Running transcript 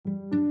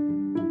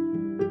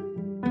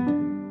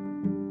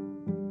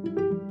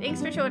Thanks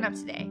for showing up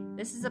today.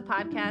 This is a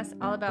podcast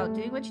all about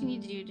doing what you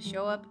need to do to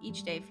show up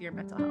each day for your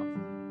mental health.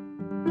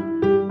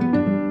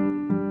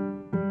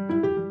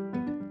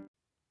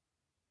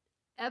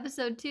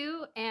 Episode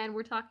 2, and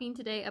we're talking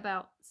today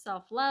about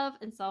self-love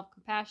and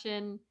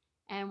self-compassion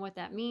and what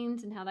that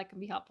means and how that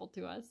can be helpful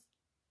to us.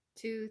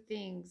 2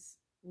 things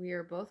we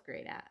are both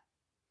great at.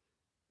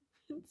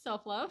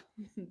 Self-love?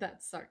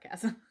 That's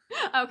sarcasm.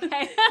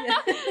 Okay.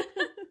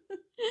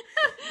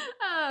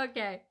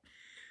 Okay.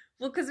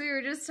 Well, because we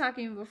were just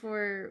talking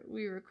before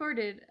we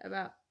recorded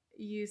about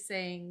you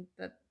saying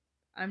that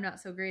I'm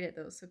not so great at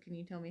those. So can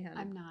you tell me how to?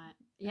 I'm not.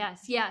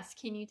 Yes.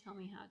 Can you tell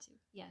me how to?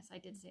 Yes, I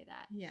did say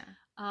that. Yeah.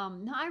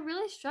 No, I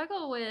really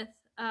struggle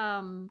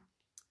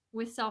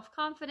with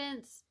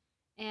self-confidence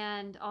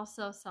and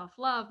also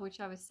self-love, which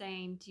I was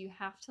saying, do you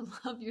have to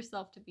love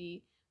yourself to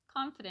be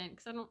confident?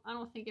 Because I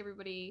don't think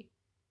everybody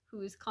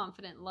who's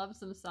confident loves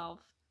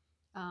themselves.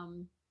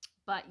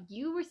 But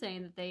you were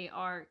saying that they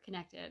are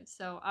connected,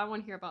 so I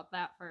want to hear about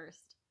that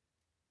first.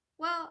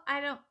 Well,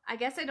 I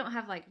guess I don't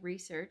have like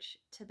research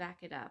to back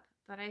it up,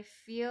 but I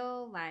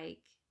feel like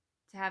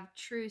to have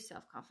true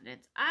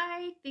self-confidence,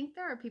 I think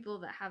there are people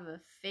that have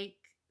a fake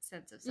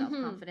sense of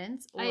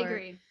self-confidence. I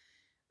agree.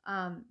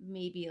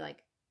 Maybe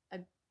like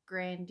a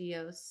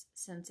grandiose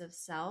sense of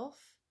self.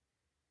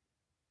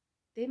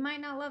 They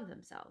might not love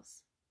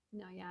themselves.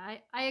 No, yeah,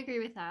 I agree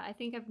with that. I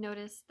think I've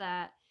noticed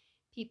that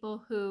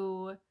people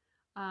who,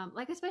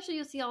 like especially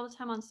you'll see all the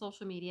time on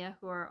social media,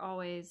 who are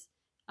always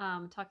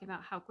talking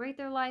about how great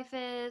their life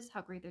is,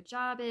 how great their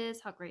job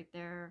is, how great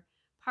their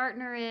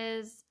partner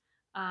is.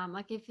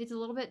 Like if it's a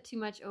little bit too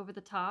much over the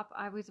top,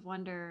 I always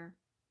wonder,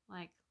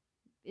 like,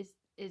 is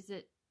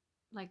it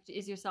like,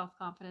 is your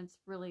self-confidence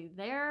really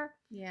there?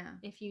 Yeah.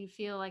 If you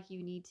feel like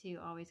you need to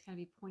always kind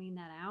of be pointing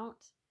that out,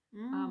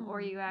 or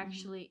are you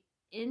actually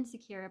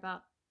insecure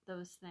about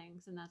those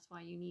things, and that's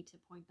why you need to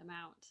point them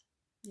out?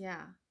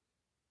 Yeah.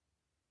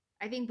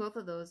 I think both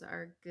of those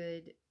are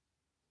good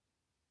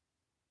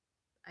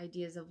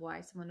ideas of why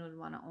someone would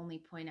want to only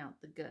point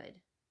out the good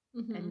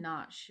and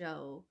not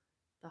show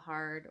the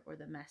hard or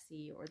the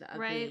messy or the ugly,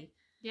 right?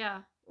 Yeah,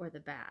 or the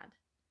bad.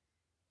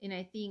 And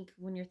I think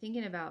when you're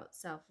thinking about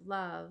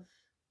self-love,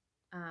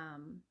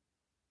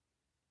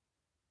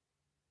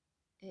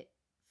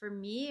 for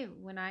me,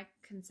 when I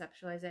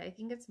conceptualize it, I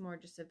think it's more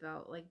just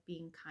about like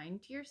being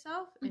kind to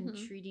yourself and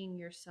treating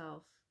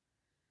yourself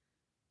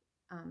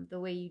the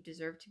way you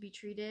deserve to be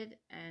treated,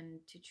 and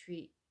to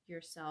treat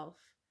yourself,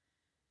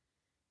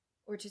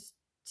 or just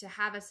to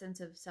have a sense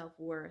of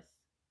self-worth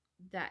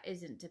that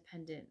isn't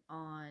dependent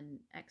on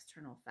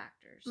external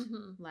factors.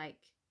 Like,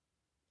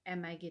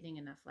 am I getting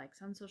enough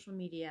likes on social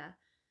media?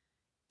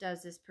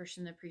 Does this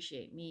person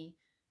appreciate me?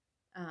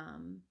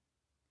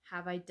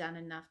 Have I done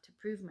enough to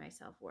prove my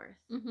self-worth?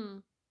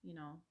 You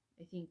know,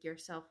 I think your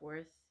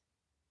self-worth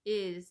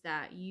is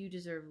that you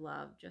deserve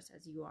love just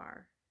as you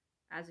are,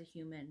 as a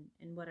human,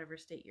 in whatever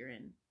state you're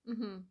in.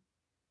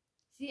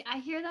 See, I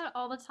hear that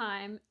all the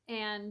time,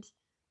 and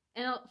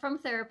from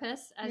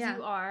therapists, as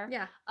you are.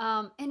 Yeah.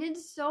 And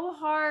it's so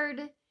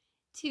hard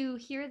to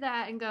hear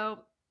that and go,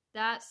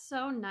 that's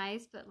so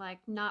nice, but like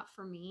not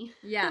for me.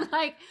 Yeah.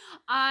 Like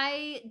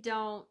I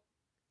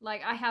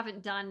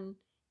haven't done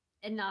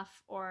enough,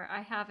 or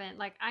I haven't,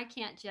 like, I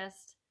can't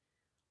just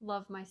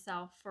love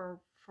myself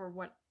for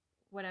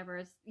whatever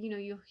is,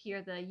 you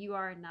hear the you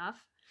are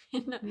enough.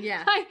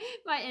 Yeah.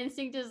 My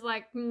instinct is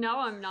like, no,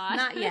 I'm not.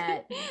 Not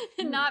yet.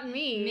 Not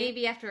me.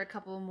 Maybe after a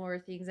couple more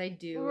things I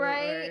do.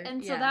 Right.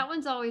 So that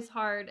one's always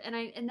hard.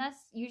 And that's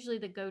usually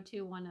the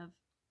go-to one of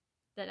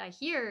that I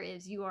hear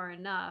is you are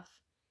enough.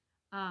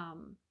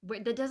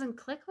 But that doesn't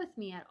click with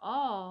me at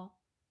all,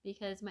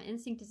 because my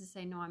instinct is to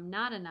say, no, I'm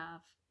not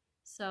enough.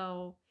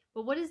 So,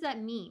 but what does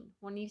that mean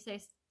when you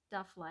say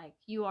stuff like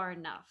you are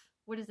enough?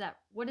 What does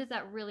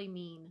that really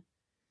mean?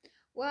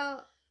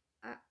 Well,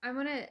 I'm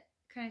going to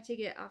kind of take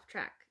it off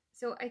track.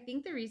 So I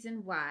think the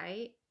reason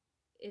why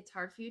it's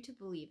hard for you to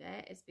believe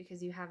it is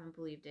because you haven't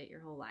believed it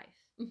your whole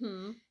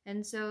life.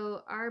 And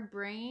so our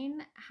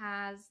brain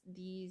has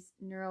these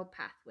neural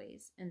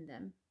pathways in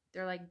them.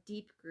 They're like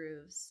deep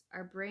grooves.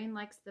 Our brain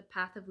likes the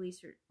path of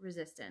least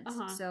resistance.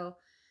 So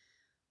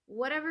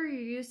whatever you're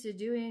used to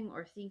doing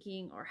or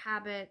thinking or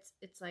habits,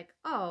 it's like,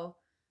 oh,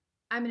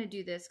 I'm going to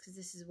do this because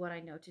this is what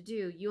I know to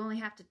do. You only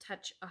have to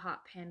touch a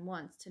hot pan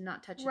once to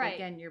not touch it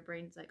again. Your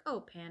brain's like,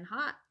 oh, pan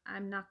hot,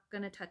 I'm not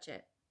going to touch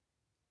it.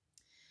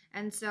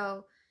 And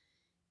so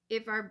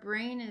if our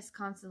brain is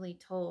constantly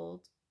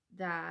told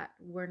that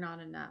we're not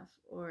enough,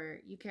 or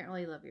you can't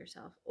really love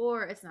yourself,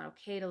 or it's not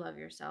okay to love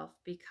yourself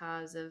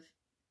because of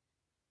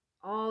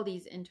all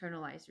these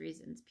internalized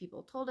reasons.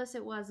 People told us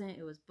it wasn't,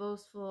 it was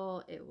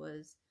boastful, it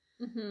was,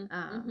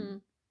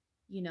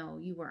 you know,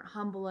 you weren't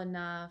humble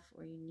enough,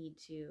 or you need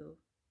to,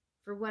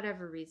 for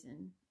whatever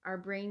reason, our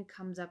brain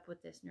comes up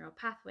with this neural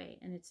pathway,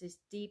 and it's this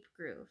deep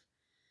groove.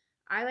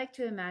 I like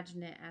to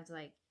imagine it as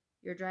like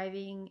you're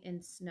driving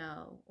in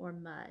snow or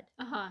mud,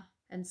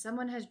 and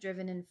someone has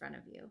driven in front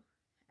of you,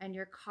 and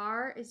your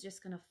car is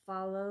just going to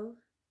follow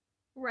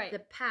right. the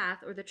path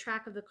or the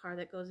track of the car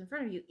that goes in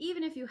front of you.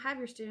 Even if you have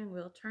your steering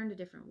wheel turned a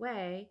different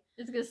way,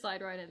 it's gonna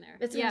slide right in there.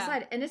 It's gonna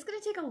slide, and it's gonna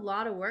take a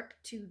lot of work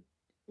to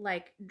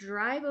like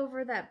drive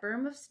over that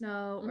berm of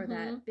snow or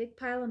that big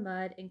pile of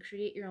mud and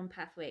create your own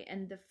pathway.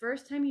 And the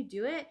first time you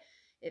do it,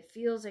 it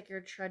feels like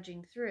you're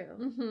trudging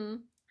through,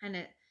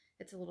 and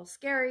it's a little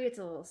scary. It's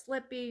a little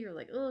slippy. You're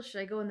like, oh,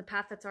 should I go in the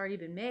path that's already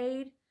been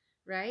made?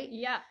 Right?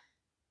 Yeah.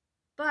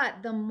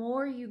 But the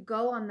more you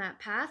go on that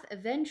path,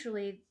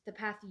 eventually the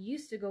path you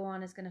used to go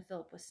on is going to fill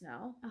up with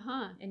snow.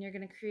 And you're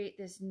going to create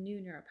this new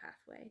neural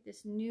pathway,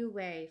 this new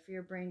way for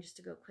your brain just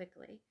to go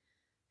quickly.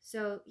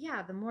 So,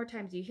 yeah, the more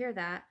times you hear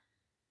that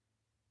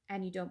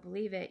and you don't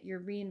believe it, you're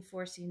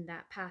reinforcing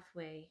that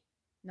pathway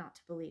not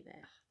to believe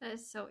it. That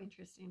is so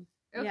interesting.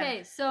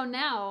 Okay, so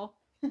now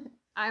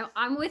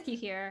I'm with you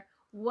here.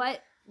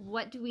 What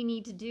do we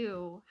need to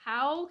do?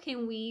 How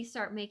can we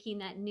start making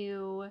that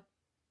new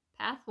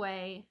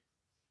pathway?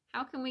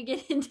 How can we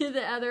get into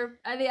the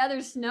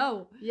other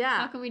snow? Yeah.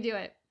 How can we do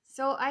it?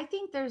 So I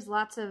think there's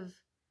lots of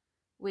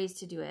ways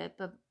to do it,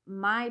 but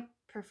my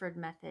preferred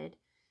method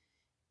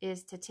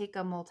is to take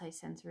a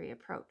multisensory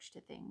approach to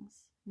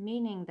things,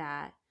 meaning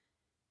that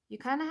you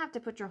kind of have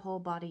to put your whole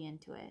body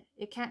into it.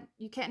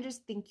 You can't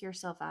just think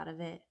yourself out of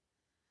it,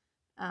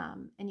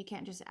 and you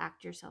can't just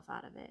act yourself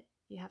out of it.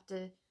 You have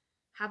to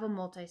have a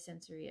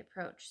multisensory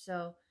approach.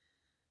 So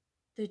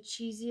the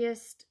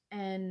cheesiest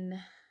and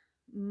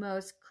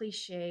most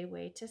cliche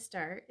way to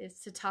start is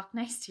to talk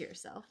nice to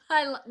yourself.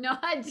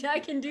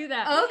 I can do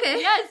that. Oh, okay.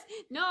 Yes.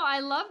 No, I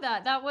love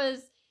that. That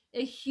was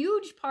a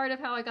huge part of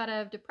how I got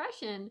out of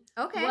depression.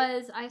 Okay.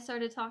 Was I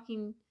started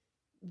talking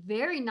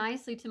very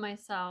nicely to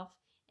myself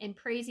and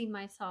praising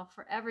myself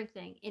for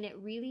everything, and it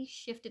really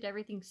shifted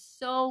everything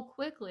so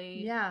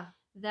quickly. Yeah.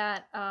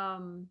 That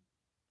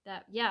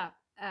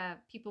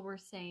people were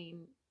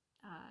saying,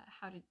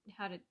 how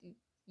did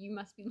you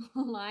must be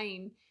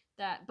lying.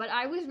 That, but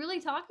I was really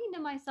talking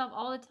to myself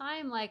all the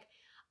time, like,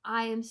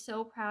 I am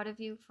so proud of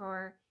you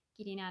for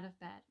getting out of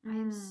bed. I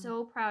am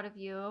so proud of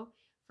you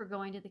for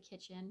going to the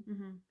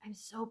kitchen. I'm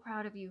so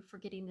proud of you for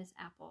getting this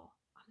apple.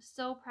 I'm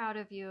so proud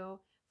of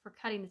you for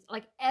cutting this.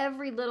 Like,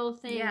 every little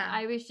thing,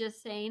 I was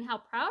just saying how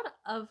proud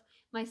of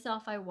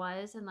myself I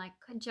was, and like,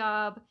 good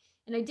job.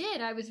 And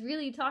I was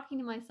really talking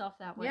to myself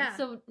that way. Yeah.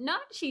 So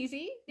not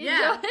cheesy.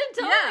 Yeah. It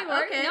totally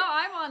worked. Okay. No,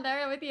 I'm on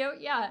there with you.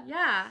 Yeah.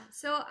 Yeah.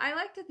 So I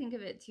like to think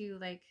of it too,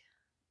 like,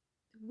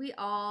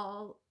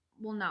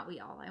 not we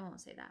all, I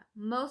won't say that.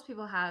 Most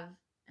people have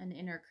an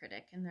inner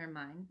critic in their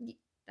mind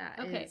that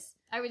is.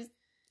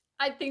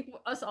 I think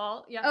us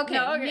all. Yeah. Okay.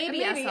 No,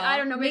 maybe us all. I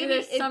don't know. Maybe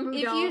there's some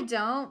who don't. If you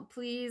don't,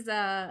 please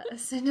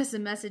send us a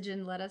message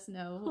and let us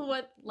know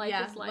what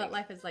life is like. What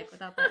life is like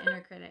without that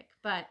inner critic.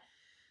 But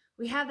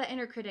we have that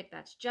inner critic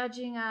that's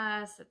judging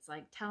us. It's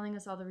like telling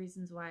us all the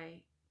reasons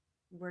why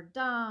we're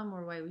dumb,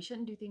 or why we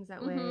shouldn't do things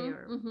that way,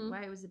 or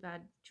why it was a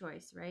bad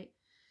choice, right?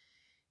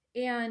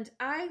 And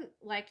I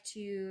like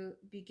to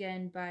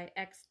begin by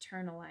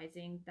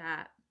externalizing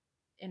that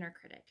inner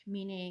critic,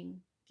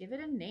 meaning give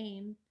it a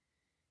name,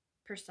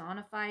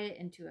 personify it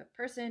into a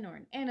person or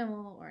an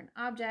animal or an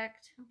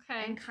object,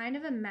 and kind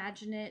of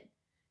imagine it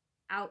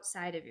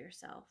outside of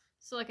yourself.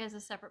 So like as a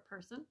separate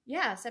person?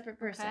 Yeah, a separate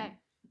person. Okay.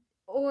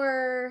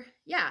 Or,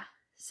 yeah.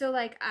 So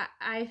like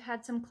I've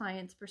had some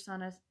clients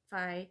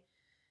personify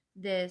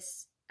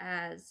this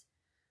as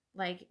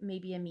like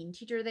maybe a mean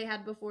teacher they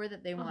had before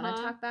that they want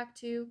to talk back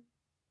to,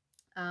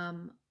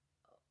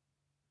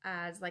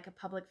 as like a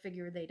public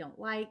figure they don't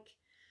like,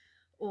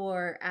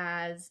 or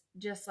as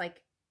just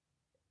like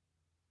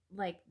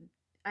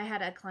I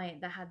had a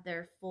client that had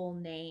their full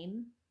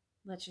name.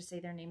 Let's just say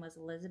their name was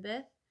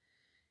Elizabeth,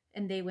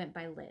 and they went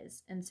by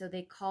Liz, and so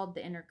they called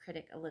the inner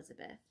critic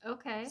Elizabeth.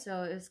 Okay.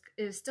 So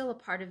it was still a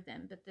part of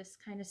them, but this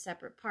kind of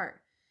separate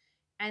part.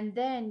 And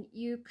then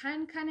you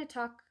kind of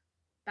talk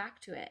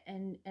back to it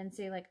and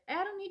say like, I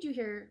don't need you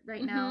here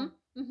right now,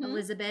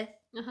 Elizabeth.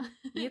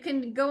 You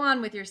can go on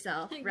with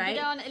yourself, right?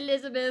 Get on,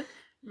 Elizabeth.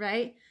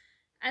 Right?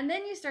 And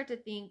then you start to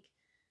think,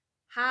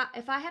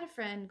 if I had a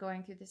friend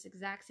going through this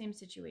exact same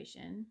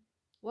situation,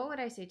 what would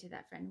I say to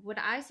that friend? Would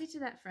I say to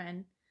that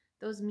friend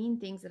those mean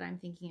things that I'm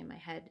thinking in my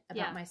head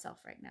about myself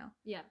right now?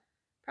 Yeah.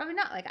 Probably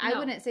not. Like, I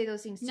wouldn't say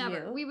those things to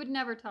you. We would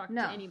never talk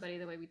to anybody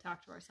the way we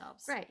talk to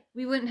ourselves. Right.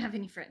 We wouldn't have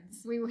any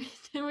friends. We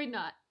would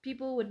not.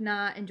 People would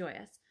not enjoy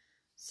us.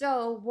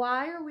 So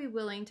why are we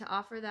willing to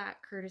offer that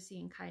courtesy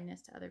and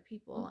kindness to other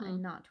people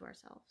and not to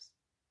ourselves?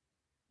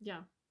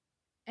 Yeah.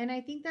 And I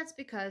think that's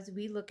because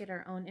we look at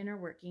our own inner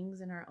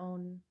workings and our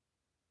own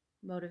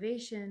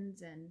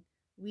motivations, and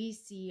we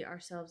see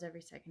ourselves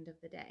every second of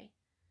the day.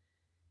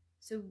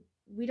 So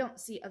we don't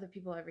see other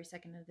people every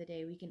second of the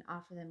day. We can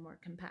offer them more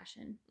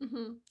compassion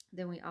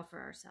than we offer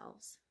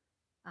ourselves.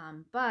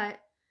 But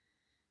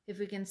if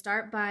we can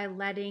start by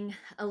letting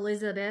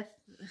Elizabeth,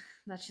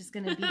 that's just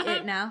going to be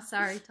it now.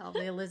 Sorry to all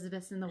the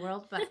Elizabeths in the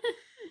world. But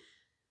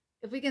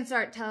if we can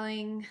start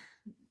telling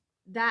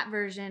that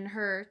version,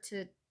 her,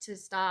 to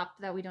stop,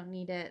 that we don't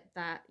need it,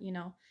 that,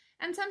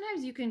 and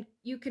sometimes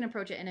you can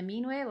approach it in a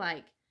mean way,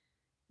 like,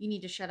 you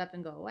need to shut up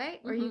and go away,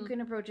 or you can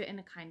approach it in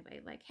a kind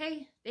way, like,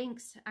 hey,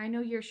 thanks, I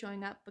know you're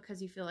showing up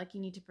because you feel like you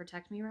need to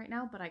protect me right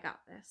now, but I got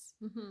this.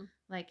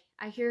 Like,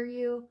 I hear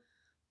you,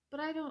 but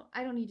I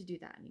don't need to do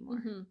that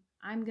anymore.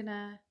 I'm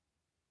gonna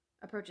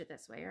approach it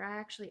this way, or I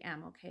actually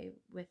am okay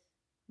with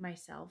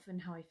myself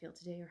and how I feel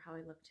today, or how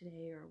I look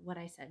today, or what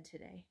I said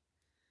today.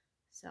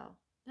 So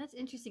that's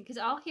interesting, because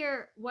I'll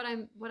hear what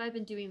I've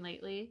been doing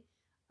lately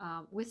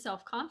with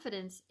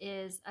self-confidence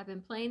is I've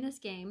been playing this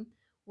game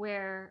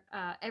where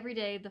every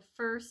day the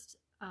first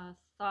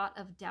thought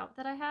of doubt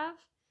that I have,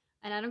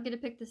 and I don't get to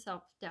pick the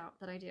self-doubt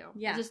that I do.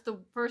 Yeah. It's just the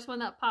first one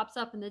that pops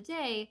up in the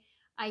day,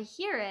 I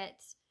hear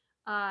it,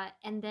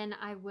 and then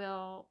I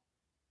will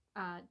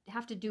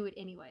have to do it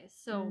anyways.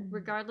 So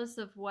regardless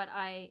of what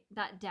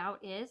that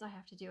doubt is, I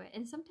have to do it.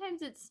 And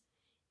sometimes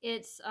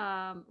it's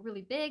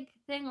really big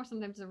thing, or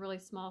sometimes a really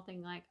small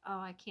thing, like, oh,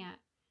 I can't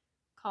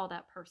call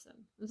that person,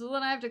 and so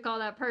then I have to call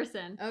that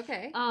person.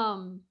 Okay.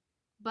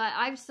 But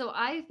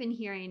I've been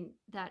hearing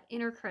that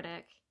inner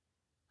critic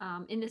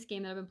in this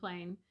game that I've been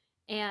playing,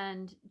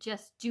 and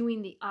just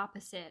doing the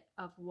opposite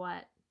of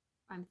what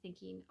I'm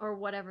thinking, or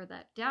whatever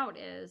that doubt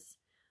is.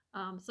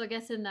 So I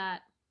guess in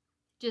that,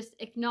 just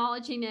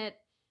acknowledging it,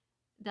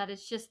 that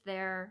it's just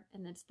there,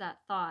 and it's that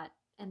thought,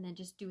 and then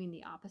just doing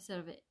the opposite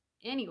of it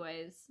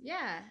anyways.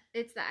 Yeah,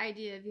 it's the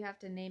idea of you have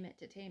to name it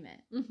to tame it.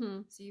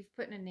 So you've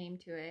put in a name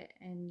to it,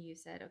 and you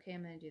said, okay,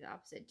 I'm going to do the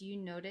opposite. Do you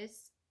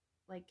notice,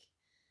 like,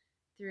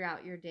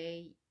 throughout your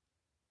day,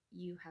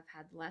 you have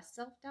had less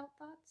self-doubt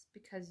thoughts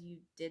because you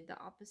did the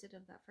opposite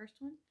of that first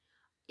one?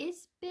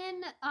 It's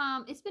been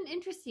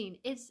interesting.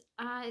 It's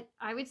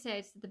I would say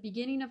it's the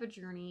beginning of a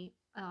journey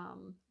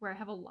where I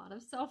have a lot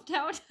of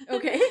self-doubt.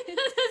 Okay.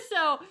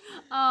 So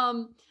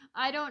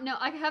I don't know.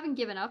 I haven't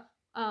given up.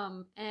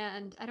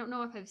 And I don't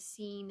know if I've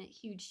seen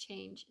huge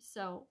change.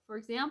 So, for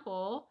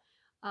example,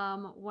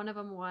 one of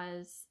them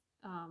was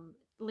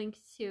linked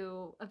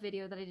to a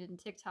video that I did in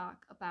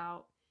TikTok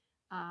about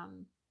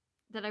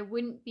that I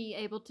wouldn't be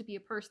able to be a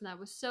person that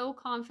was so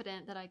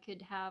confident that I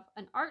could have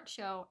an art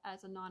show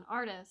as a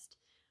non-artist.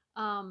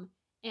 And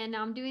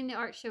now I'm doing the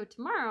art show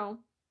tomorrow.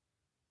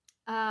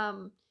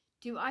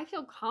 Do I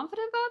feel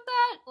confident about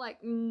that? Like,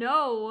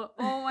 no.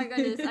 Oh my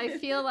goodness. I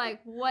feel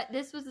like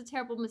this was a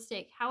terrible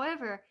mistake.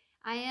 However,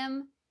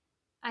 I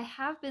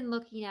have been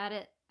looking at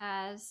it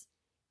as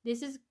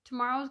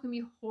tomorrow's going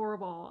to be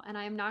horrible, and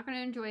I am not going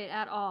to enjoy it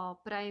at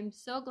all, but I am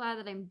so glad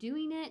that I'm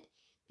doing it,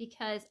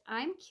 because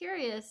I'm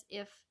curious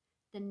if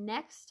the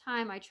next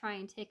time I try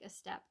and take a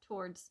step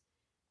towards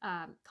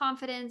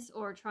confidence,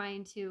 or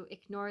trying to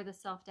ignore the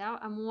self-doubt,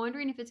 I'm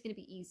wondering if it's going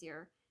to be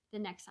easier the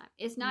next time.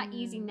 It's not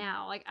easy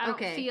now. Like, I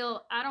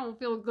don't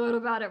feel good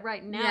about it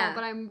right now,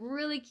 but I'm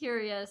really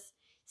curious,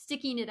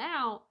 sticking it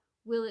out,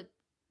 will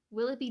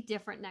it be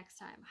different next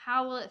time?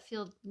 How will it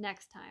feel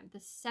next time?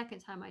 The second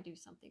time I do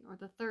something, or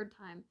the third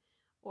time,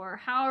 or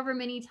however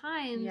many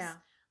times,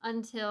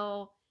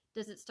 until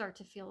does it start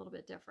to feel a little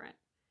bit different?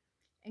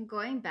 And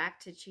going back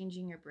to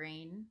changing your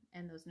brain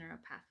and those neural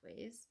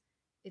pathways,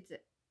 it's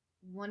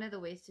one of the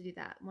ways to do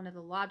that. One of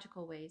the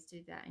logical ways to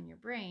do that in your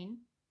brain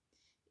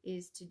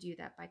is to do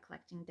that by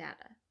collecting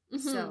data.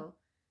 So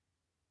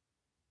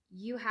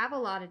you have a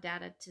lot of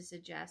data to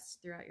suggest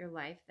throughout your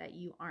life that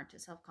you aren't a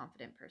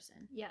self-confident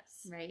person.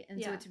 Yes. Right?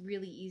 And so it's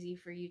really easy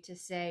for you to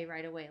say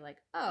right away, like,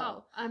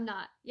 oh I'm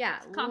not. Yeah,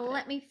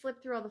 let me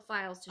flip through all the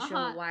files to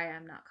show why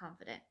I'm not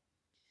confident.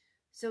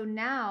 So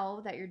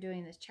now that you're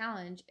doing this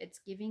challenge, it's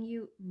giving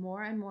you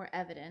more and more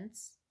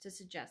evidence to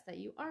suggest that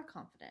you are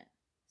confident.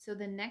 So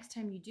the next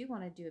time you do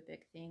want to do a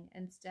big thing,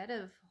 instead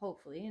of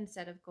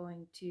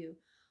going to,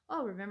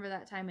 oh, remember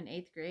that time in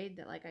 8th grade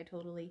that, like, I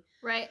totally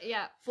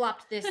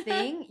flopped this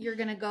thing, you're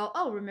going to go,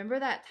 oh, remember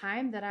that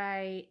time that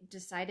I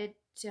decided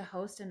to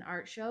host an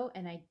art show,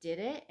 and I did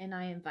it, and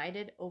I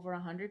invited over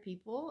 100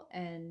 people,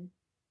 and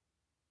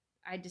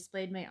I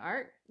displayed my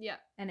art. Yeah.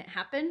 And it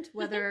happened,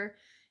 whether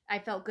I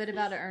felt good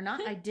about it or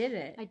not. I did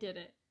it.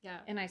 Yeah.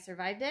 And I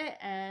survived it,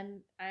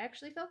 and I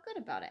actually felt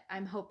good about it.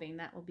 I'm hoping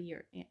that will be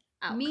your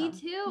outcome. Me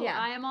too. Yeah.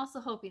 I am also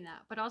hoping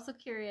that, but also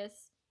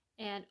curious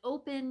and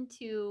open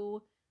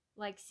to,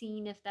 like,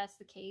 seeing if that's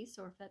the case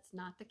or if that's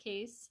not the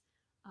case.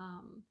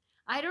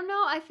 I don't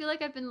know. I feel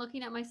like I've been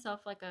looking at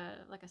myself like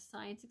a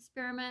science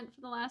experiment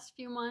for the last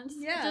few months.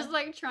 Yeah. Just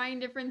like trying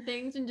different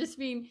things and just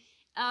being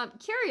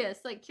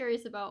curious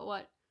about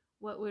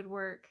what would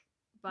work.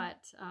 But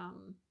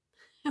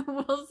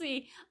we'll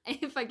see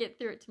if I get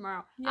through it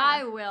tomorrow. Yeah.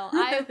 I will.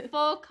 I have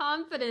full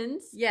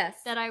confidence. Yes.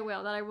 That I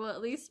will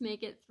at least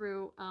make it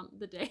through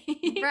the day.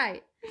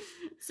 Right.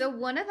 So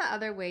one of the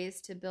other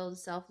ways to build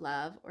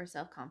self-love or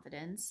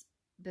self-confidence,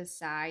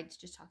 besides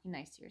just talking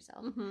nice to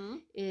yourself,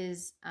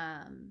 is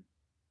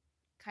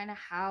kind of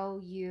how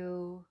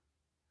you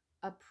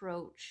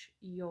approach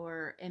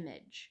your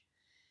image.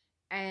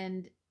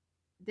 And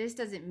this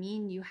doesn't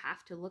mean you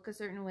have to look a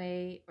certain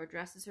way or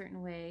dress a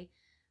certain way,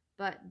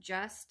 but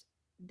just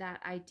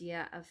that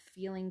idea of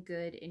feeling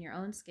good in your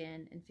own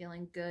skin and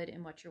feeling good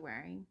in what you're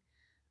wearing.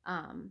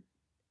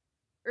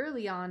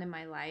 Early on in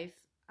my life,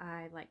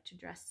 I liked to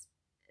dress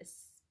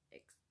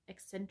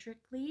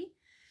eccentrically,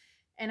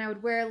 and I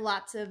would wear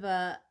lots of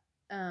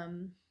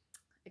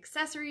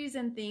accessories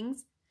and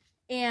things,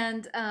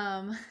 and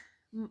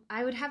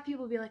I would have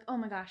people be like, "Oh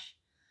my gosh,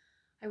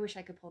 I wish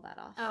I could pull that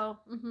off." Oh,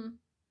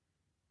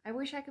 I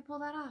wish I could pull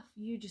that off.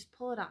 You just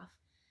pull it off.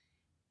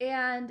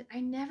 And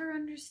I never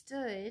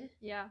understood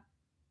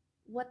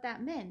what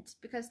that meant,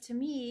 because to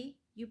me,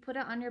 you put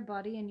it on your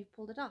body and you've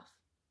pulled it off.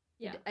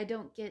 Yeah. I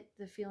don't get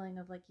the feeling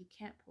of like you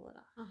can't pull it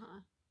off.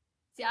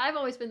 See, I've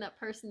always been that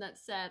person that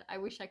said, I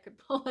wish I could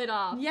pull it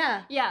off.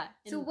 Yeah. Yeah.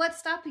 So what's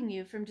stopping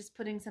you from just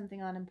putting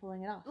something on and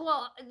pulling it off?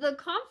 Well, the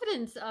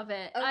confidence of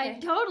it.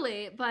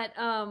 Okay. But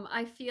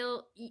I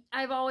feel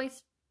I've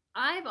always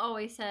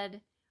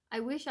said, I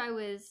wish I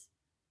was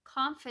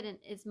confident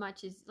as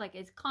much as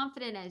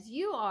confident as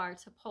you are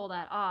to pull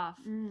that off.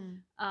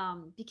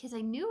 Because I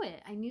knew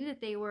it. I knew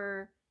that they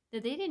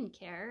didn't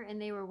care,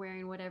 and they were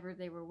wearing whatever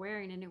they were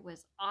wearing, and it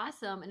was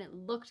awesome and it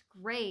looked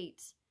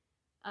great.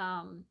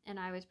 And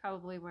I was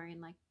probably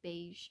wearing like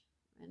beige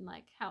and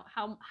like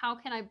how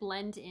can I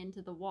blend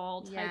into the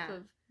wall type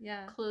of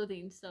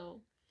clothing.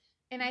 So,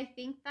 and I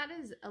think that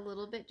is a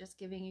little bit just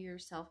giving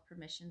yourself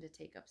permission to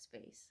take up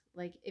space.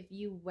 Like if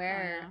you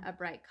wear a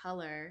bright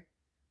color,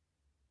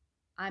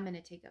 I'm going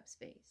to take up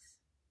space.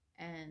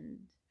 And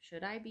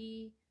should I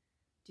be?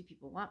 Do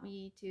people want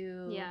me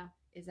to? Yeah.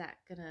 Is that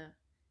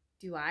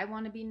do I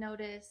want to be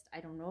noticed? I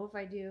don't know if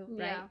I do,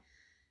 right? Yeah.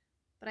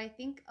 But I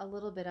think a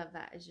little bit of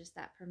that is just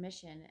that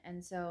permission.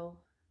 And so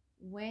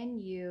when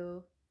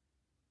you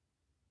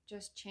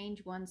just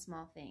change one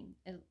small thing,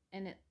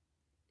 and it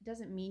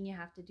doesn't mean you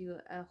have to do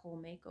a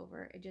whole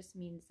makeover. It just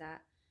means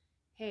that,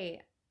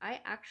 hey, I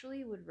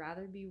actually would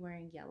rather be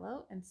wearing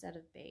yellow instead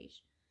of beige.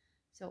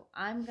 So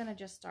I'm going to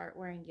just start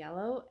wearing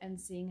yellow and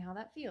seeing how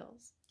that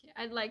feels.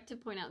 I'd like to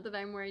point out that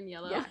I'm wearing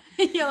yellow,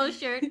 yellow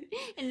shirt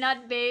and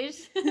not beige.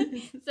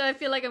 So I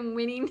feel like I'm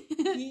winning.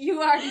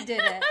 You already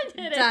did it. I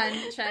did Done.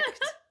 It. Checked.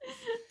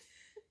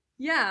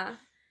 Yeah.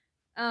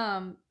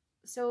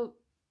 So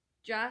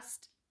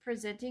just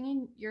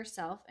presenting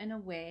yourself in a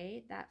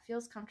way that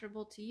feels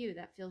comfortable to you,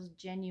 that feels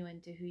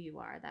genuine to who you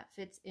are, that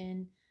fits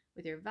in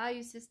with your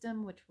value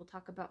system, which we'll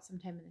talk about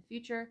sometime in the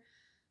future,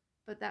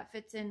 but that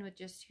fits in with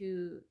just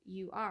who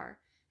you are.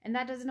 And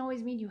that doesn't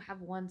always mean you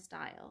have one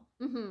style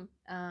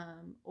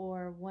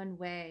or one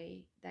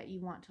way that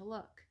you want to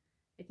look.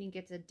 I think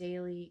it's a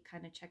daily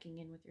kind of checking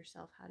in with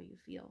yourself. How do you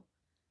feel?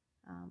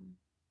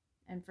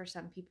 And for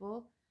some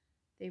people,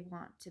 they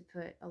want to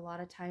put a lot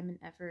of time and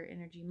effort,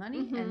 energy,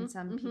 money. And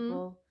some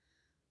people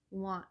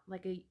want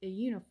like a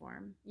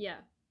uniform. Yeah.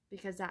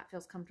 Because that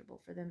feels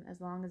comfortable for them, as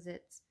long as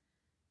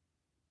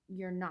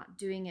you're not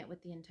doing it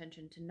with the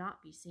intention to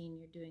not be seen.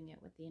 You're doing it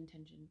with the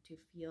intention to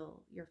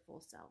feel your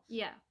full self.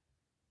 Yeah.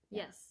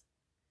 Yes.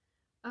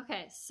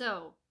 Okay,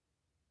 so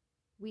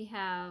we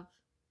have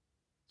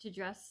to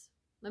dress.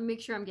 Let me make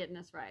sure I'm getting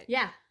this right.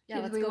 Yeah.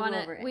 Let's go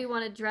over it. We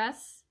want to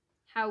dress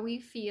how we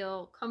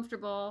feel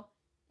comfortable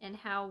and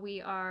how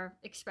we are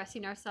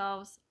expressing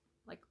ourselves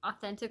like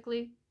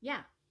authentically.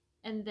 Yeah.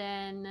 And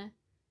then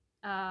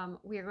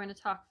we are going to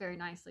talk very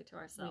nicely to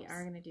ourselves. We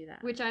are going to do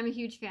that. Which I'm a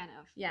huge fan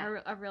of. Yeah.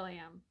 I really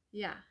am.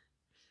 Yeah.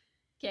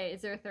 Okay,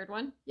 is there a third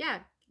one? Yeah.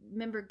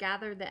 Remember,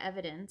 gather the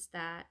evidence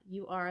that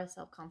you are a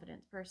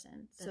self-confident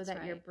person. That's so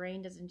that your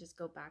brain doesn't just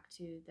go back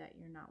to that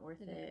you're not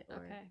worth it.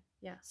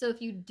 Yeah. So if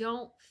you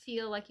don't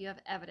feel like you have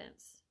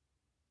evidence,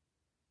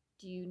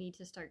 do you need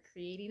to start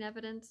creating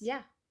evidence?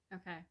 Yeah.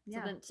 Okay.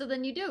 Yeah. So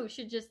then you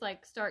should just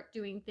like start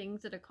doing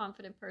things that a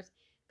confident person,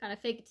 kind of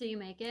fake it till you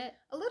make it.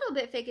 A little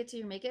bit fake it till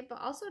you make it,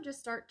 but also just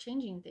start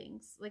changing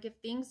things. Like if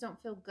things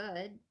don't feel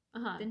good,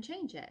 then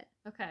change it.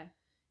 Okay.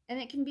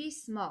 And it can be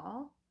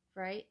small,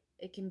 right?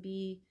 It can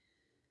be,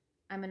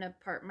 I'm going to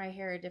part my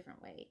hair a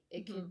different way.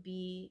 It could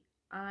be,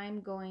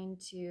 I'm going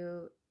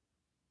to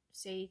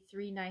say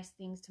 3 nice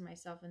things to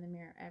myself in the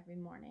mirror every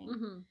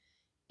morning.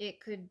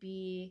 It could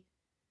be,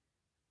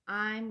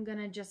 I'm going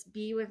to just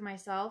be with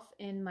myself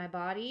in my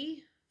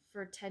body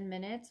for 10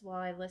 minutes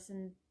while I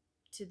listen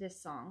to this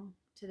song,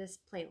 to this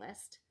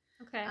playlist.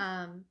 Okay.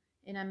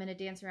 And I'm going to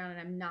dance around, and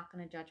I'm not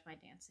going to judge my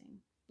dancing.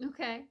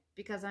 Okay.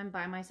 Because I'm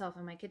by myself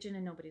in my kitchen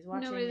and nobody's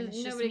watching.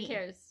 Nobody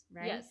cares.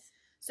 Right? Yes.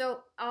 So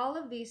all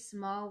of these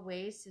small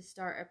ways to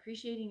start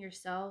appreciating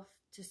yourself,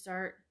 to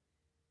start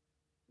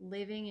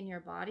living in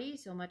your body.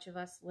 So much of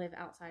us live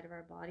outside of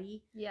our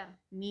body. Yeah.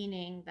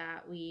 Meaning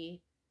that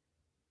we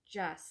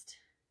just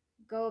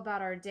go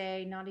about our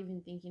day not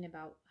even thinking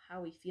about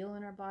how we feel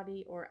in our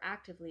body, or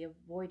actively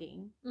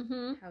avoiding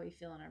how we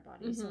feel in our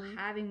body. So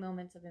having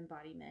moments of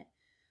embodiment.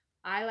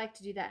 I like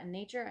to do that in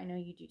nature. I know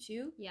you do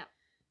too. Yeah.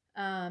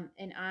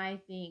 And I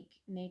think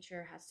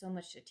nature has so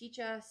much to teach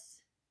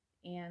us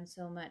and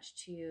so much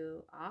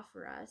to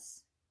offer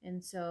us.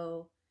 And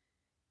so,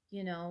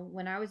 you know,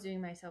 when I was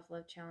doing my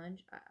self-love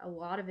challenge, a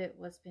lot of it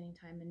was spending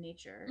time in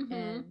nature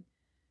and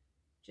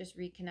just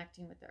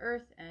reconnecting with the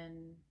earth.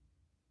 And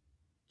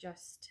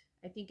just,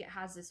 I think it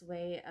has this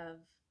way of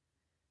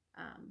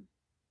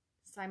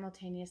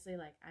simultaneously,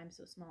 like, I'm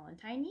so small and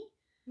tiny.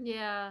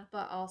 Yeah.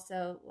 But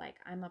also, like,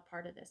 I'm a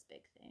part of this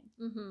big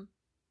thing.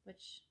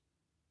 which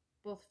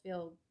both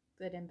feel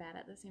good and bad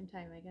at the same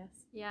time, I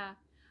guess. Yeah.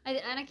 And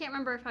I can't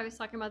remember if I was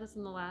talking about this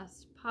in the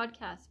last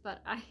podcast,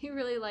 but I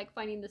really like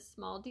finding the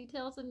small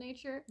details of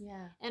nature.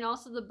 Yeah. And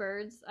also the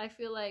birds. I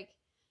feel like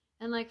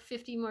in like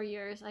 50 more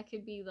years, I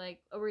could be like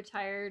a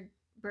retired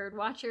bird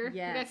watcher.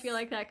 Yes. Like, I feel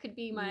like that could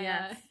be my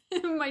Yes.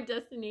 my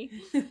destiny.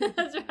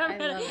 That's where I'm I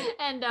gonna love it.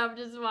 end up,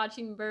 just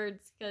watching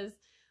birds, because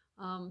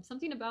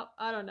something about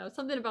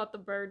the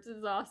birds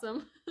is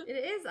awesome. It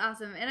is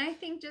awesome. And I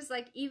think just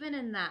like even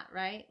in that,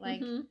 right?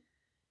 Like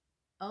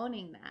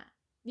owning that.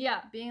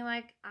 Yeah. Being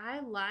like, I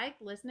like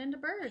listening to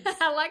birds.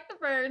 I like the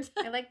birds.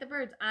 I like the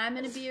birds. I'm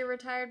going to be a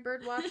retired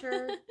bird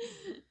watcher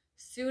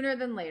sooner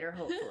than later,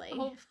 hopefully.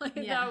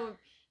 Hopefully.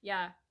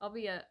 Yeah. I'll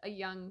be a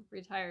young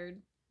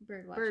retired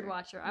bird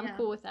watcher. I'm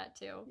cool with that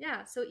too.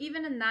 Yeah. So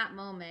even in that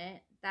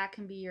moment, that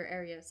can be your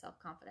area of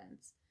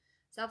self-confidence.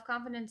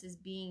 Self-confidence is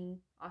being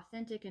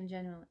authentic and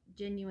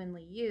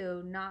genuinely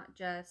you, not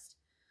just,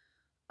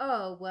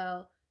 oh,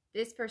 well,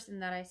 this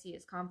person that I see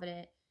is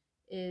confident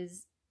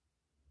is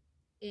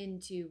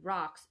into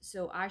rocks,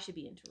 so I should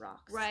be into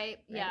rocks. Right?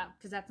 Yeah.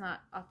 Because that's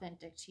not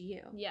authentic to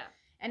you. Yeah.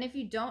 And if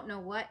you don't know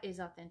what is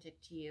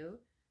authentic to you,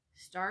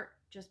 start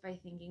just by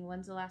thinking,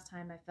 when's the last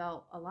time I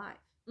felt alive?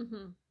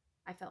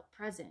 I felt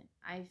present.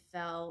 I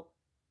felt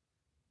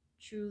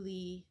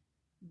truly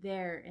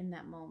there in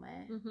that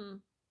moment.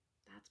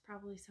 That's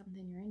probably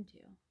something you're into.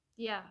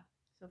 Yeah.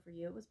 So for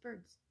you, it was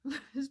birds.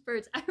 It's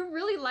birds. I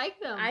really like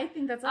them. I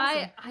think that's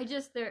awesome. I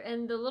just, they're,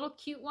 and the little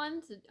cute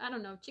ones, I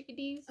don't know,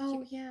 chickadees.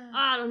 Oh, yeah.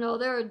 I don't know.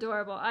 They're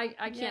adorable.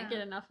 I can't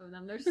get enough of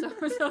them. They're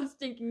so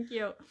stinking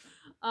cute.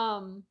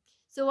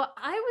 So what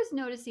I was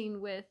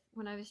noticing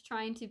when I was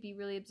trying to be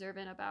really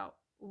observant about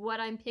what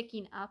I'm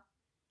picking up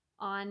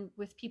on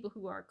with people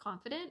who are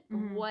confident,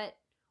 what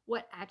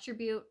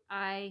attribute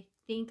I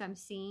think I'm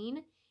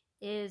seeing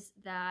is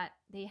that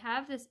they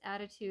have this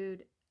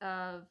attitude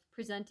of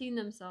presenting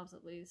themselves,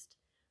 at least,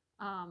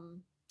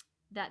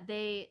 that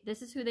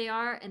this is who they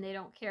are, and they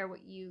don't care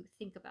what you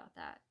think about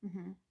that.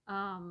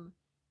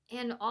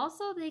 And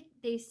also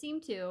they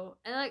seem to,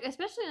 and like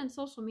especially on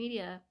social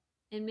media,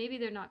 and maybe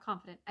they're not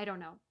confident. I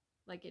don't know.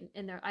 Like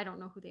in their, I don't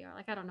know who they are.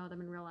 Like I don't know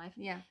them in real life.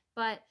 Yeah.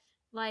 But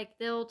like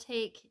they'll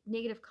take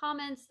negative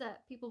comments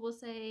that people will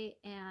say,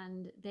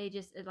 and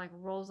it like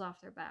rolls off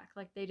their back.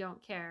 Like they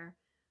don't care.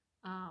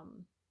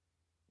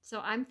 So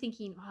I'm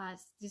thinking, wow,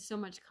 it's just so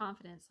much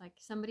confidence. Like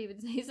somebody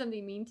would say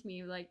something mean to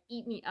me, like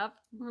eat me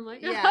up. I'm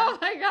like, oh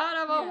my God,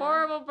 I'm a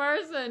horrible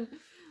person.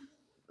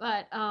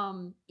 But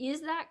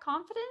is that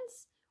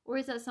confidence, or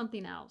is that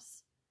something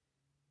else?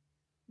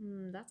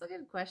 That's a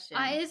good question.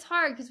 It's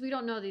hard because we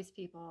don't know these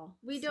people.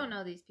 We don't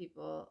know these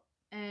people.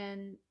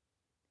 And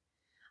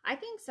I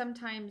think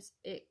sometimes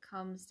it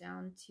comes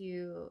down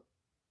to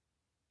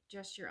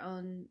just your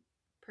own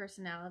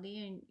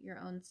personality and your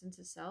own sense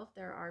of self.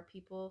 There are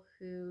people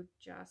who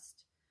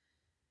just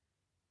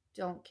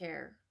don't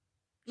care.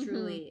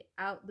 Truly,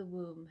 out the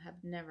womb,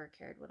 have never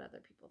cared what other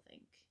people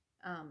think.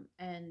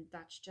 And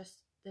that's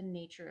just the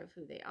nature of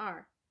who they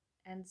are.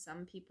 And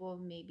some people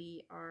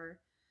maybe are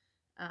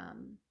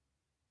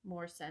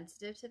more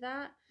sensitive to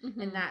that.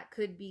 And that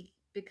could be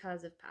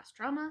because of past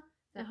trauma.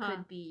 That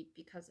could be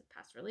because of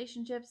past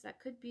relationships. That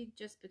could be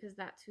just because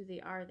that's who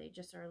they are. They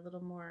just are a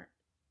little more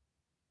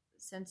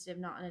sensitive,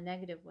 not in a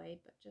negative way,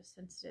 but just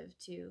sensitive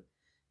to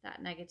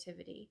that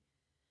negativity.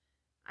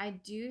 I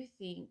do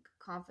think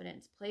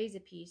confidence plays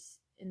a piece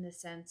in the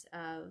sense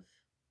of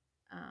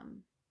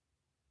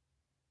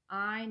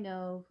I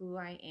know who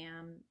I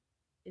am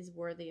is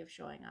worthy of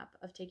showing up,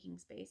 of taking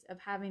space, of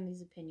having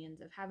these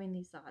opinions, of having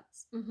these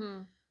thoughts,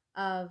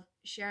 of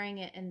sharing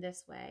it in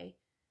this way,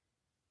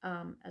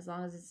 as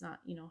long as it's not,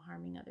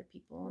 harming other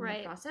people in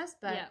the process.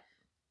 But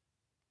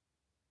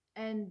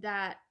and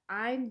that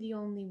I'm the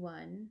only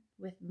one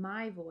with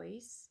my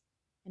voice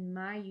and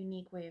my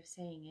unique way of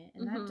saying it,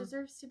 and that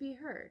deserves to be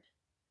heard.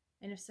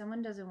 And if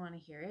someone doesn't want to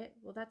hear it,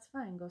 well, that's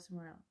fine. Go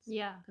somewhere else.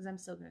 Yeah. Because I'm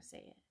still going to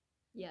say it.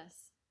 Yes.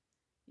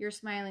 You're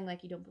smiling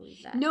like you don't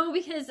believe that. No,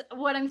 because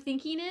what I'm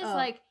thinking is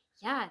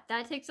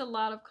that takes a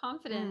lot of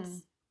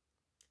confidence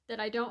that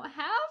I don't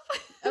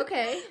have.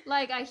 Okay.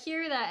 Like I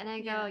hear that and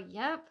I go,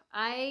 yep,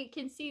 I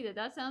can see that.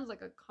 That sounds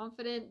like a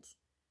confident,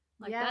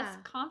 that's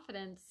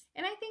confidence.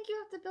 And I think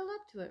you have to build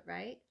up to it,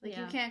 right? Like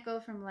you can't go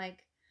from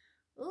like,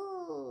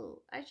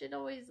 oh, I should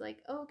always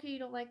okay, you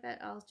don't like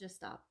that, I'll just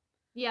stop.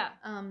 Yeah.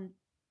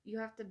 You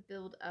have to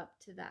build up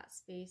to that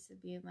space of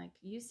being like,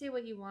 you say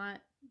what you want,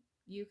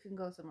 you can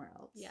go somewhere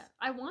else. Yeah.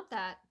 I want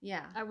that.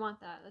 Yeah. I want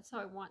that. That's how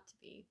I want to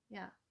be.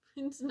 Yeah.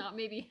 It's not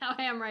maybe how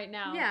I am right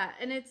now. Yeah.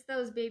 And it's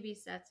those baby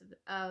steps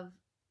of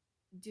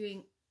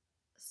doing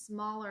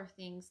smaller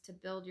things to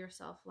build your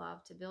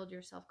self-love, to build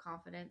your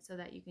self-confidence so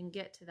that you can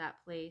get to that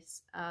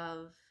place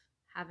of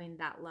having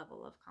that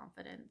level of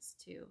confidence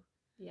too.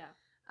 Yeah.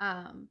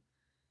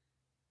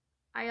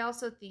 I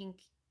also think,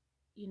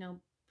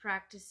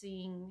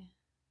 practicing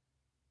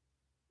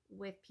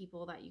with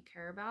people that you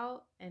care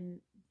about and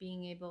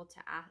being able to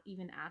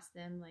even ask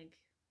them like,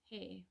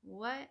 hey,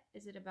 what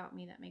is it about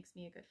me that makes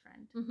me a good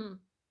friend?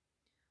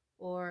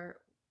 Or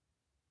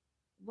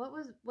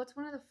what's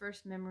one of the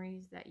first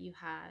memories that you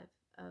had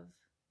of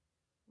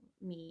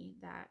me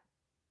that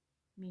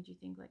made you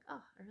think like,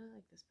 oh, I really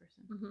like this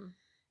person? Mm-hmm.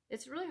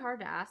 It's really hard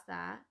to ask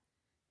that.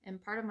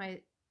 And part of my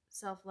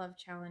self-love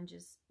challenge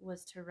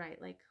was to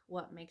write like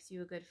what makes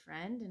you a good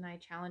friend. And I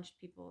challenged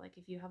people, like,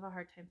 if you have a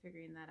hard time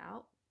figuring that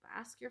out,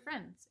 ask your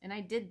friends. And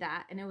I did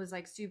that, and it was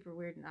like super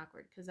weird and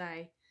awkward because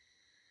I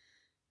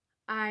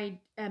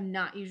am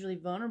not usually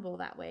vulnerable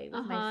that way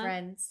with my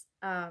friends.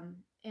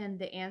 And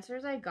the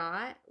answers I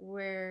got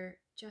were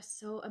just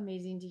so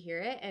amazing to hear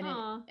it. And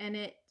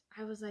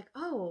I was like,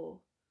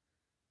 oh,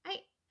 I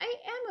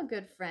am a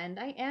good friend.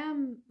 I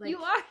am like,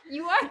 you are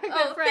a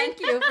good friend. Thank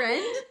you,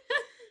 friend.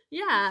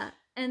 Yeah.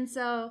 And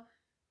so,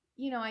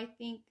 I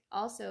think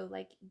also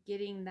like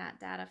getting that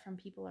data from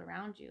people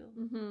around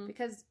you,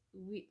 because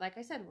we, like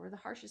I said, we're the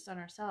harshest on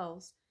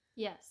ourselves.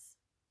 Yes.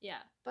 Yeah.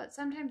 But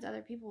sometimes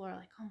other people are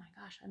like, oh my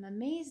gosh, I'm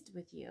amazed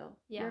with you.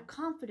 Yeah. Your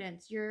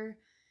confidence,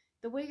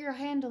 the way you're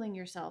handling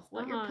yourself,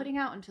 what you're putting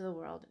out into the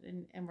world.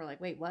 And we're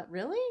like, wait, what?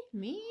 Really?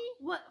 Me?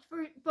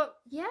 But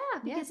yeah,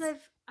 because yes.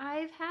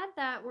 I've had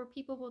that where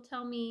people will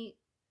tell me,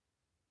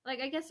 like,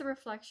 I guess a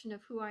reflection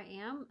of who I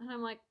am. And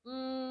I'm like,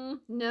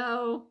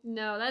 no,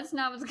 that's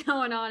not what's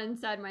going on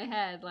inside my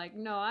head. Like,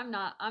 no, I'm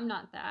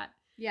not that.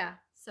 Yeah.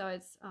 So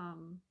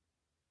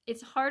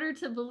it's harder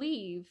to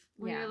believe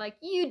when you're like,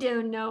 you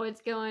don't know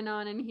what's going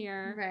on in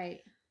here.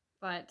 Right.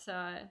 But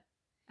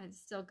it's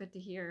still good to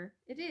hear.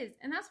 It is.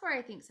 And that's where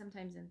I think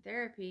sometimes in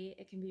therapy,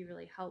 it can be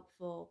really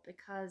helpful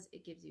because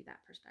it gives you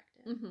that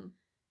perspective. Mm-hmm.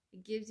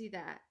 It gives you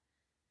that.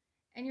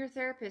 And your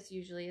therapist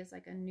usually is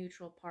like a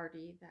neutral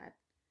party that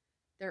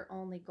their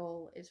only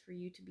goal is for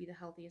you to be the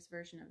healthiest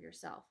version of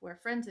yourself, where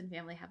friends and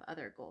family have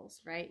other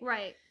goals, right?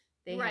 Right.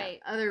 They have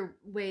other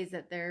ways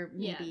that they're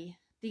maybe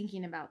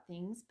thinking about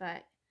things,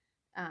 but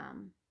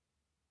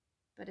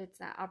it's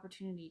that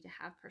opportunity to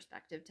have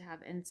perspective, to have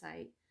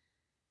insight,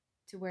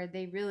 to where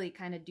they really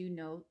kind of do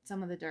know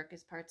some of the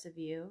darkest parts of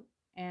you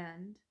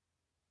and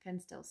can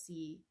still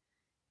see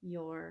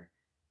your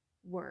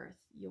worth,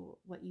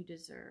 what you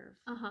deserve,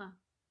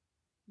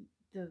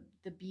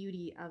 the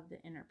beauty of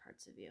the inner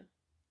parts of you,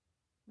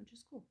 which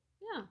is cool.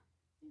 Yeah.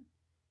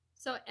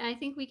 So I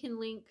think we can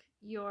link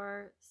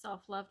your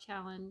self-love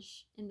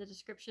challenge in the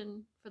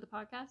description for the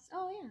podcast.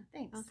 Oh yeah,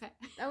 thanks. Okay.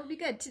 That would be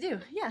good to do.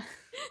 Yeah.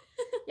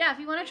 Yeah, if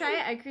you want to try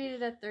it, I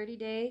created a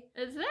 30-day.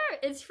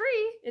 It's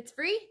free. It's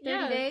free,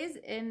 30 days,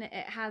 and it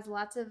has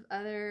lots of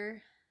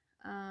other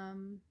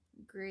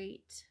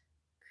great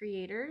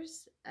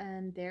creators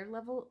and their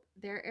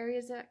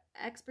areas of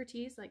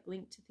expertise, like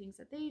linked to things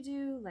that they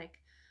do, like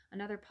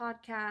another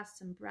podcast,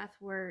 some breath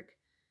work,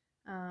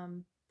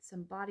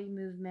 some body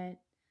movement.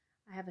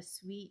 I have a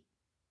sweet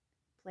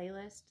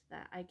playlist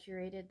that I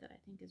curated that I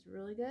think is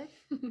really good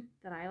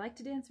that I like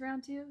to dance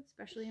around to,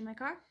 especially in my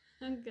car.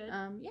 Good.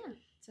 Yeah.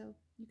 So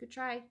you could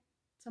try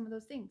some of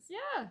those things.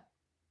 Yeah.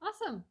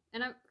 Awesome.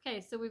 And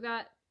so we've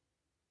got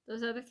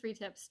those other 3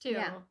 tips too.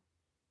 Yeah.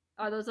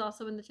 Are those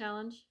also in the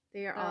challenge?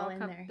 They're all in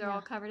there. They're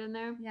all covered in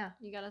there? Yeah.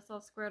 You got us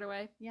all squared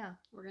away? Yeah.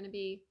 We're going to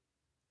be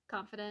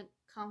confident,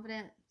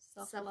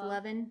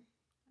 self-loving.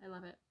 I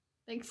love it.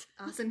 Thanks.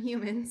 Awesome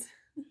humans.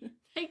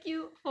 Thank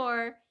you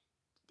for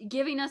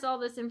giving us all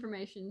this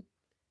information.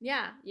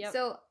 Yeah. Yep.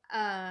 So,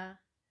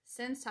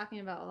 since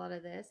talking about a lot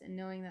of this and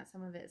knowing that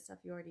some of it is stuff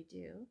you already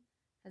do,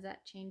 has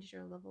that changed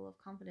your level of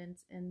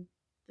confidence in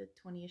the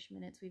 20-ish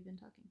minutes we've been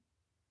talking?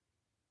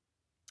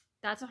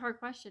 That's a hard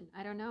question.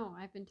 I don't know.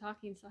 I've been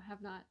talking, so I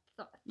have not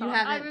thought. You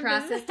haven't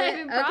processed it? I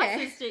haven't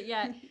processed it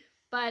yet.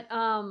 But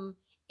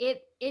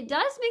it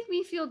does make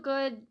me feel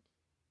good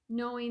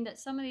knowing that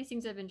some of these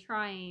things I've been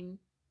trying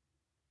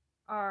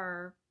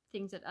are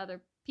things that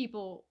other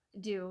people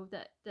do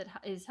that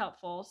is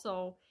helpful.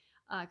 So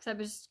because I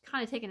was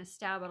kind of taking a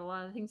stab at a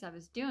lot of the things I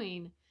was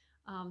doing,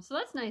 so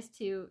that's nice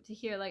to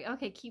hear, like,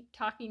 okay, keep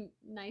talking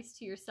nice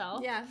to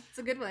yourself. Yeah, it's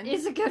a good one.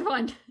 It's a good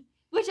one.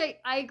 Which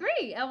I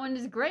agree, that one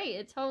is great.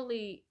 It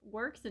totally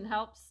works and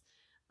helps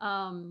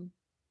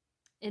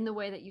in the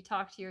way that you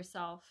talk to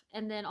yourself.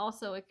 And then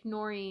also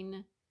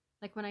ignoring,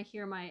 like when I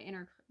hear my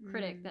inner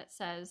critic that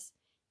says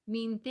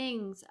mean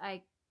things,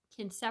 I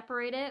can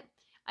separate it.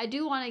 I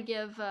do want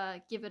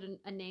to give it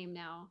a name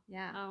now.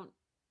 Yeah.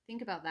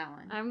 Think about that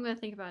one. I'm going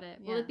to think about it.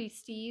 Yeah. Will it be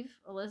Steve,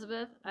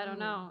 Elizabeth? I don't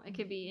know. It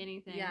could be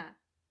anything. Yeah.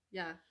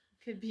 Yeah.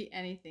 Could be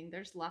anything.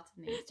 There's lots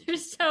of names.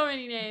 There's so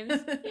many names.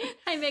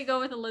 I may go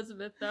with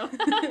Elizabeth, though.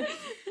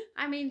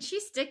 I mean,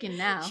 she's sticking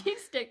now.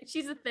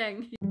 She's a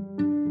thing.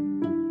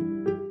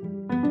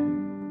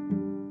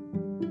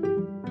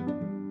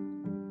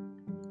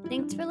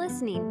 Thanks for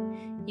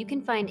listening. You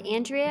can find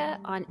Andrea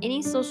on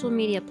any social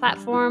media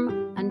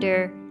platform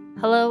under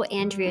Hello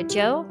Andrea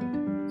Jo,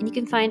 and you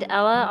can find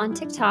Ella on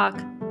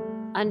TikTok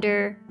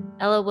under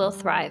Ella Will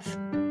Thrive.